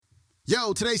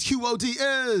Yo, today's QOD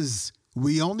is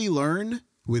we only learn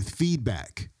with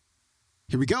feedback.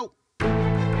 Here we go.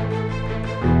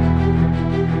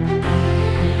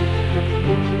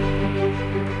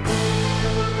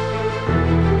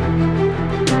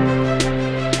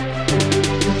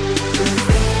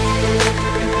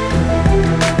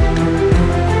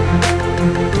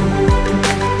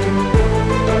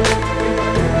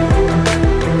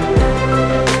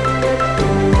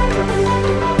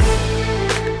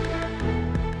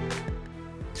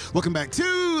 Welcome back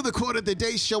to the Quote of the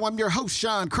Day Show. I'm your host,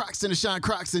 Sean Croxton of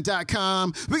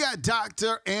SeanCroxton.com. We got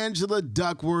Dr. Angela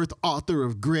Duckworth, author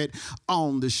of Grit,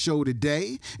 on the show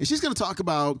today. And she's going to talk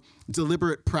about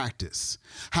deliberate practice,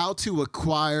 how to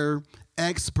acquire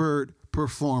expert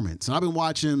performance. And I've been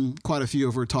watching quite a few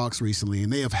of her talks recently,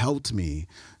 and they have helped me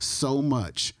so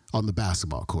much on the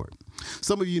basketball court.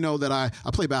 Some of you know that I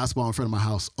play basketball in front of my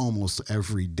house almost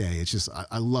every day. It's just,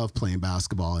 I love playing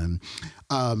basketball. And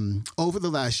over the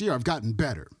last year, I've gotten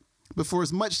better. But for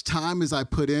as much time as I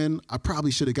put in, I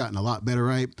probably should have gotten a lot better,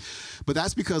 right? But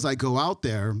that's because I go out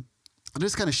there, I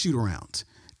just kind of shoot around.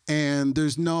 And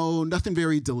there's nothing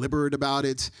very deliberate about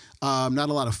it, not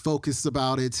a lot of focus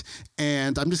about it.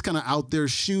 And I'm just kind of out there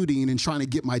shooting and trying to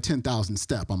get my 10,000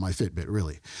 step on my Fitbit,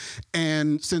 really.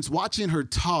 And since watching her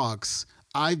talks,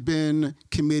 I've been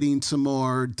committing to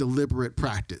more deliberate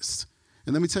practice.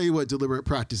 And let me tell you what deliberate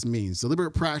practice means.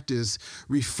 Deliberate practice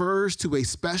refers to a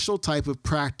special type of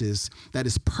practice that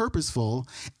is purposeful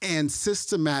and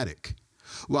systematic.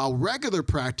 While regular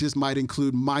practice might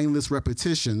include mindless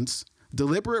repetitions,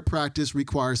 deliberate practice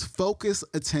requires focused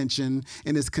attention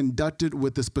and is conducted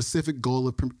with the specific goal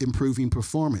of improving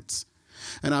performance.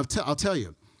 And I'll tell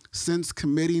you, since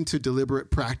committing to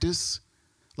deliberate practice,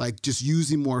 like just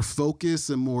using more focus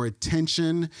and more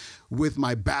attention with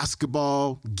my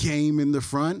basketball game in the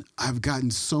front, I've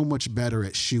gotten so much better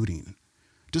at shooting.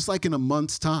 Just like in a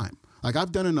month's time. Like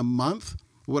I've done in a month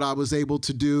what I was able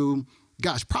to do,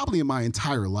 probably in my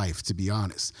entire life, to be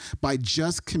honest, by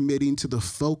just committing to the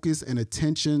focus and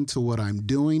attention to what I'm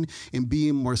doing and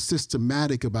being more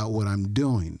systematic about what I'm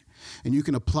doing. And you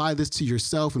can apply this to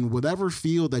yourself in whatever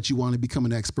field that you want to become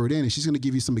an expert in. And she's going to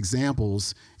give you some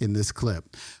examples in this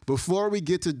clip. Before we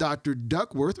get to Dr.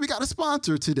 Duckworth, we got a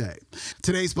sponsor today.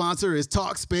 Today's sponsor is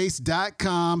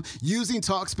Talkspace.com. Using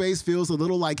Talkspace feels a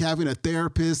little like having a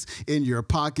therapist in your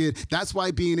pocket. That's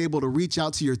why being able to reach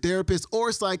out to your therapist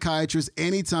or psychiatrist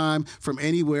anytime from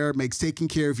anywhere makes taking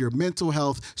care of your mental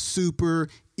health super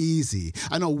easy.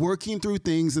 I know working through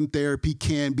things in therapy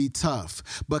can be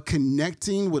tough, but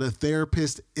connecting with a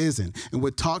therapist isn't. And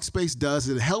what Talkspace does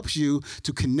is it helps you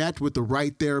to connect with the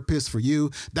right therapist for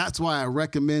you. That's why I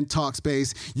recommend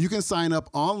Talkspace. You can sign up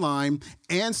online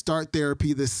and start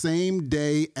therapy the same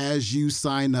day as you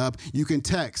sign up. You can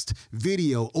text,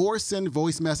 video, or send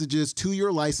voice messages to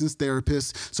your licensed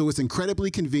therapist, so it's incredibly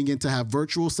convenient to have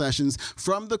virtual sessions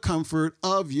from the comfort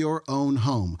of your own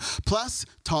home. Plus,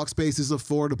 Talkspace is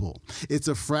affordable. It's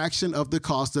a fraction of the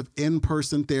cost of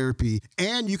in-person therapy,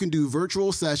 and you can do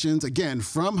virtual sessions, again,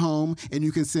 from home, and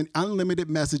you can send unlimited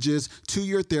messages to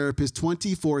your therapist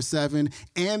 24/7,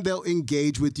 and they'll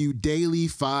engage with you daily,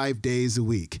 5 days a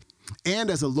week. And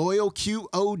as a loyal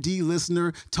QOD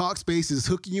listener, Talkspace is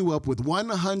hooking you up with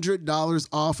 $100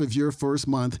 off of your first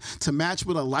month. To match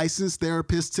with a licensed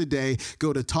therapist today,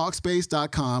 go to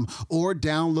Talkspace.com or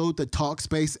download the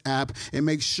Talkspace app and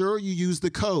make sure you use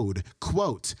the code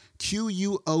QUOTE,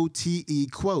 QUOTE,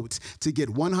 QUOTE, to get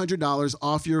 $100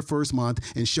 off your first month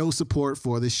and show support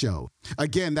for the show.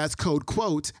 Again, that's code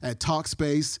QUOTE at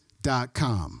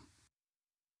Talkspace.com.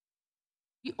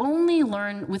 You only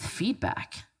learn with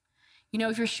feedback. You know,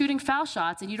 if you're shooting foul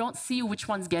shots and you don't see which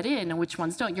ones get in and which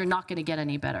ones don't, you're not going to get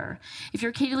any better. If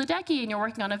you're Katie Ledecky and you're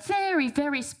working on a very,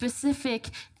 very specific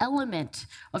element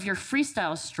of your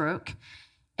freestyle stroke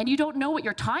and you don't know what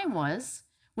your time was,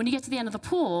 when you get to the end of the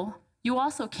pool, you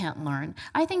also can't learn.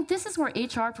 I think this is where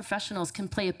HR professionals can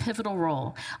play a pivotal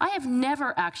role. I have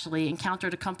never actually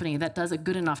encountered a company that does a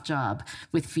good enough job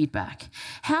with feedback.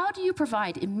 How do you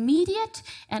provide immediate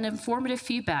and informative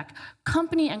feedback,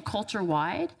 company and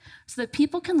culture-wide, so that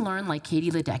people can learn like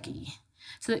Katie Ledecky,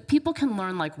 so that people can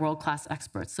learn like world-class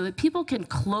experts, so that people can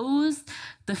close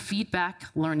the feedback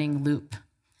learning loop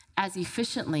as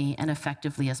efficiently and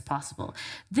effectively as possible.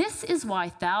 This is why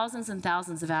thousands and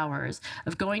thousands of hours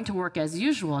of going to work as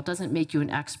usual doesn't make you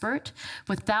an expert,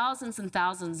 but thousands and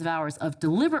thousands of hours of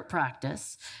deliberate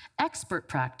practice, expert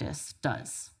practice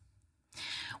does.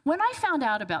 When I found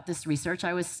out about this research,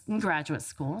 I was in graduate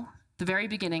school. the very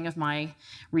beginning of my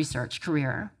research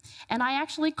career. And I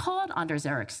actually called Anders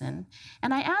Ericsson,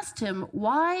 and I asked him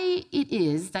why it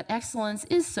is that excellence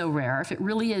is so rare if it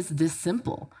really is this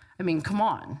simple. I mean, come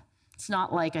on. It's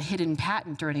not like a hidden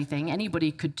patent or anything.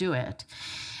 Anybody could do it.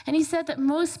 And he said that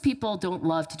most people don't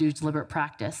love to do deliberate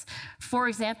practice. For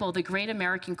example, the great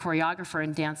American choreographer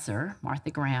and dancer,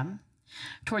 Martha Graham,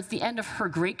 towards the end of her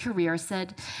great career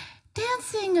said,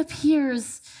 "Dancing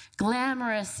appears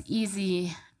glamorous,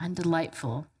 easy, and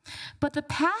delightful. But the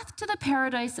path to the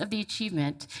paradise of the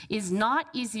achievement is not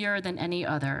easier than any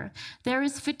other. There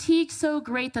is fatigue so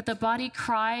great that the body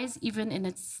cries even in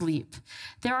its sleep.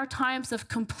 There are times of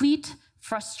complete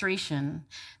frustration.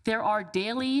 There are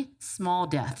daily small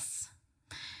deaths."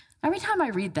 Every time I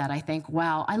read that, I think,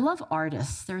 wow, I love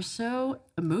artists. They're so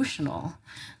emotional.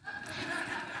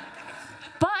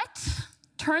 But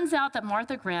turns out that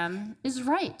Martha Graham is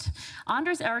right.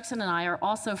 Anders Ericsson and I are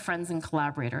also friends and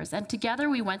collaborators, and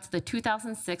together we went to the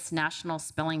 2006 National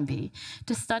Spelling Bee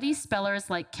to study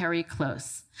spellers like Carrie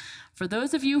Close. For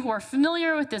those of you who are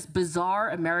familiar with this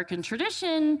bizarre American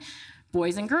tradition,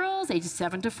 boys and girls ages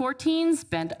 7 to 14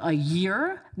 spend a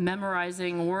year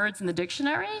memorizing words in the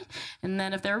dictionary, and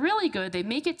then if they're really good, they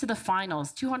make it to the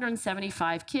finals.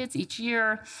 275 kids each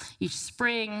year, each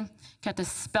spring, get to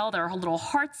spell their little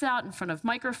hearts out in front of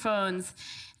microphones,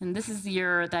 and this is the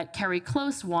year that Carrie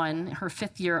Close won her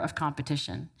 5th year of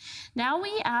competition. Now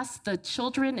we asked the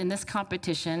children in this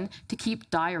competition to keep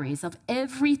diaries of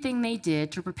everything they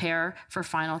did to prepare for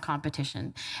final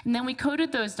competition. And then we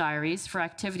coded those diaries for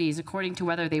activities according to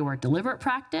whether they were deliberate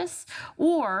practice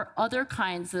or other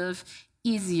kinds of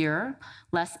easier,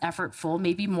 less effortful,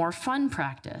 maybe more fun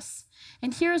practice.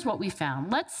 And here's what we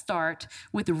found. Let's start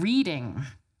with reading.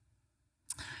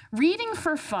 Reading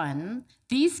for fun,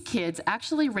 these kids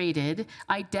actually rated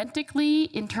identically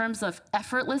in terms of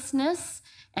effortlessness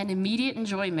and immediate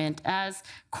enjoyment as,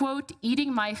 quote,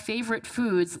 eating my favorite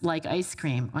foods like ice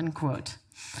cream, unquote.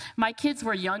 My kids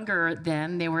were younger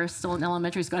then, they were still in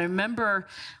elementary school. I remember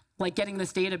getting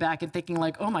this data back and thinking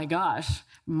oh my gosh,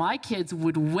 my kids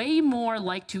would way more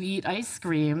like to eat ice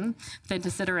cream than to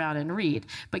sit around and read.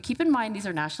 But keep in mind, these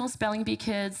are National Spelling Bee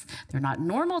kids. They're not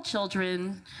normal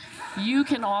children. You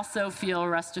can also feel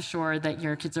rest assured that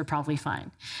your kids are probably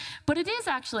fine. But it is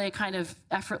actually a kind of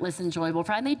effortless, enjoyable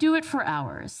practice, and they do it for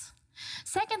hours.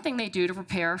 Second thing they do to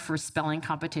prepare for spelling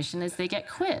competition is they get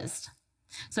quizzed.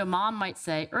 So mom might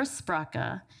say,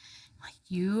 Ursprache,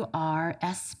 Ursprache,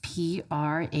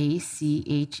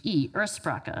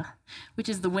 Ursprache, which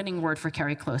is the winning word for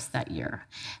Carrie Close that year.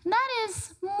 And that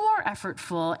is more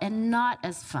effortful and not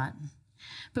as fun.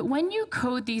 But when you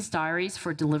code these diaries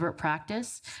for deliberate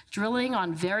practice, drilling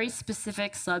on very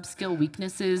specific sub-skill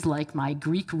weaknesses like my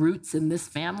Greek roots in this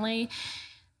family,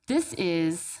 this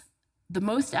is the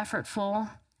most effortful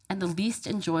and the least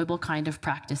enjoyable kind of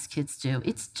practice kids do.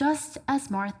 It's just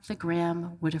as Martha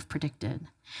Graham would have predicted.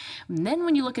 And then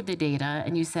when you look at the data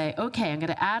and you say, okay, I'm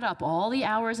gonna add up all the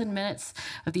hours and minutes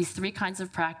of these 3 kinds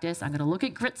of practice, I'm gonna look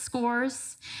at grit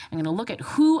scores, I'm gonna look at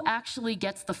who actually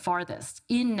gets the farthest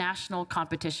in national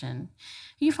competition,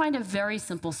 you find a very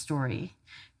simple story.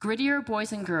 Grittier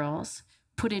boys and girls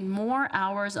put in more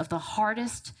hours of the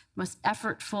hardest, most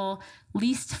effortful,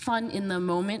 least fun in the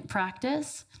moment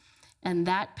practice, and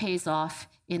that pays off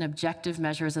in objective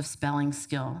measures of spelling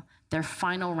skill, their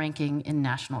final ranking in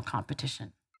national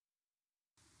competition.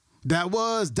 That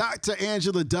was Dr.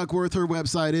 Angela Duckworth. Her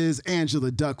website is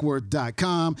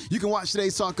angeladuckworth.com. You can watch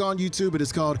today's talk on YouTube. It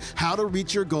is called How to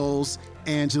Reach Your Goals,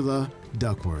 Angela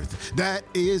Duckworth. That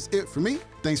is it for me.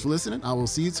 Thanks for listening. I will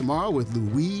see you tomorrow with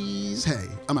Louise Hay.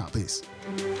 I'm out. Peace.